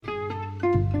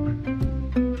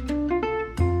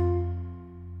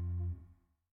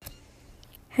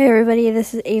Hey everybody,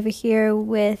 this is Ava here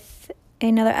with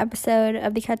another episode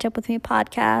of the Catch Up With Me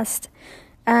podcast.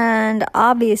 And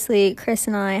obviously, Chris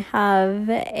and I have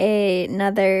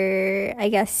another,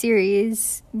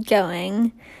 series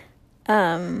going.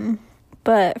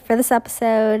 But for this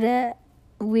episode,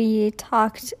 we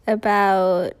talked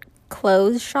about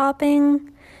clothes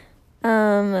shopping.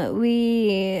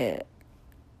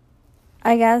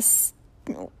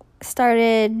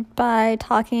 Started by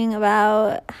talking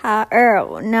about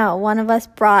one of us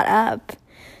brought up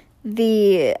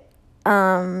the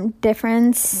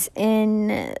difference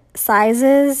in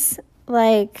sizes.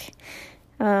 Like,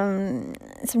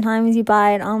 sometimes you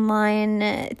buy it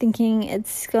online thinking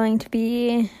it's going to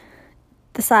be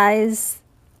the size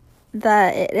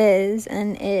that it is,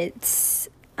 and it's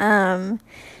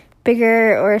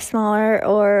bigger or smaller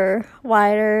or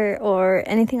wider or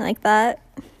anything like that.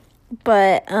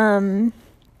 But,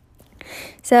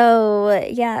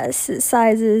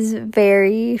 sizes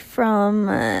vary from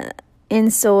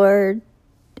in-store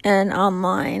and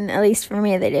online. At least for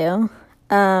me, they do.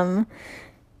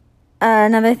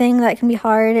 Another thing that can be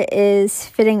hard is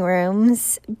fitting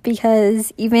rooms,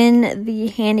 because even the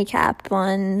handicapped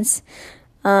ones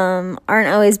aren't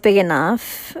always big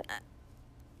enough,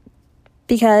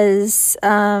 because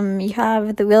you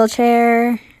have the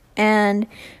wheelchair, and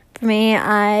for me,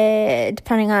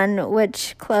 depending on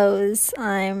which clothes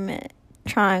I'm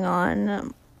trying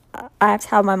on, I have to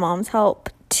have my mom's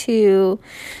help to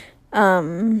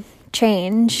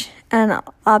change. And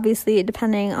obviously,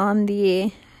 depending on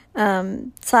the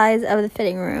size of the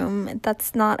fitting room,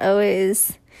 that's not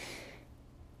always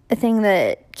a thing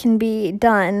that can be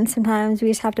done. Sometimes we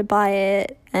just have to buy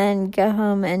it and go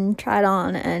home and try it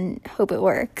on and hope it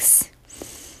works.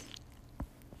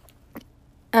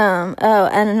 And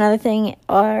another thing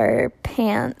are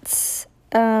pants.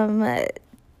 Me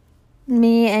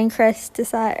and Chris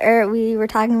we were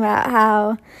talking about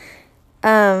how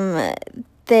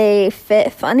they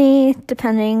fit funny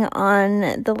depending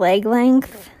on the leg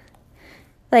length,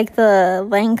 like the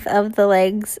length of the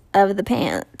legs of the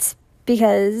pants,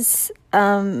 because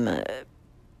at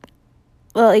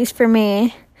least for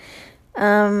me,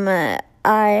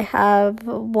 I have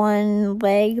one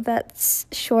leg that's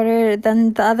shorter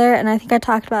than the other, and I think I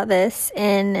talked about this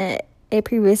in a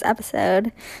previous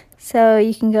episode, so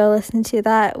you can go listen to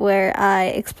that where I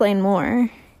explain more.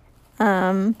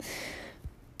 But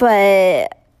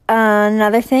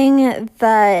another thing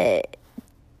that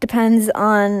depends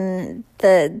on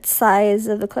the size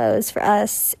of the clothes for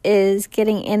us is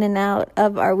getting in and out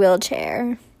of our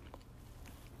wheelchair.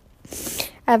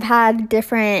 I've had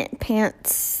different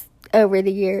pants over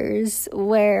the years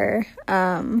where,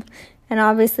 and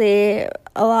obviously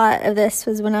a lot of this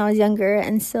was when I was younger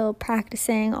and still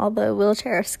practicing all the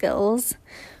wheelchair skills,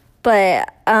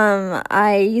 but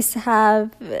I used to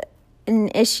have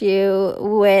an issue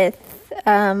with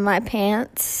my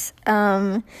pants,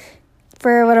 for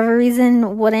whatever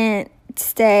reason, wouldn't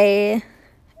stay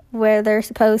where they're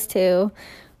supposed to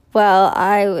while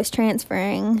I was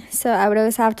transferring, so I would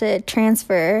always have to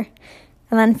transfer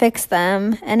and then fix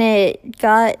them, and it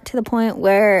got to the point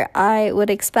where I would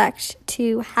expect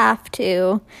to have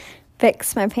to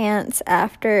fix my pants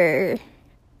after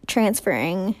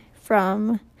transferring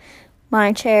from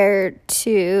my chair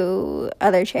to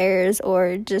other chairs,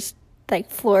 or just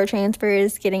like floor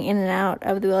transfers, getting in and out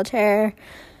of the wheelchair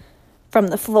from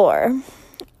the floor.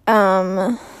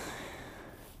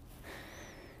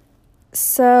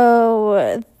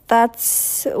 So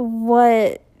that's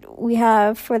what we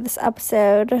have for this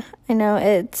episode. I know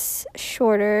it's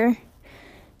shorter,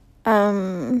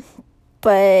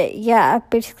 but yeah,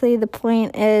 basically the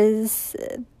point is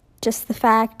just the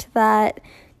fact that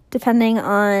depending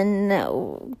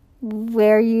on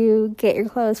where you get your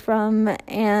clothes from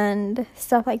and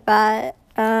stuff like that,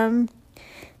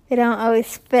 they don't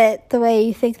always fit the way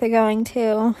you think they're going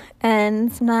to,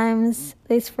 and sometimes,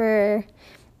 at least for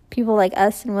people like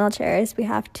us in wheelchairs, we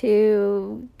have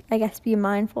to be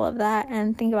mindful of that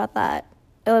and think about that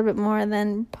a little bit more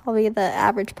than probably the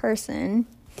average person,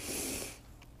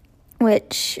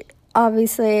 which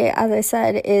obviously, as I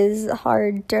said, is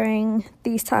hard during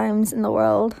these times in the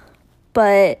world,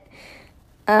 but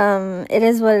it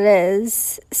is what it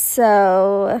is.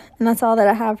 So, and that's all that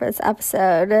I have for this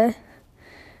episode.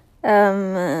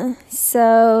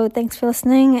 So thanks for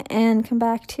listening, and come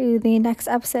back to the next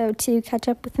episode to catch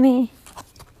up with me.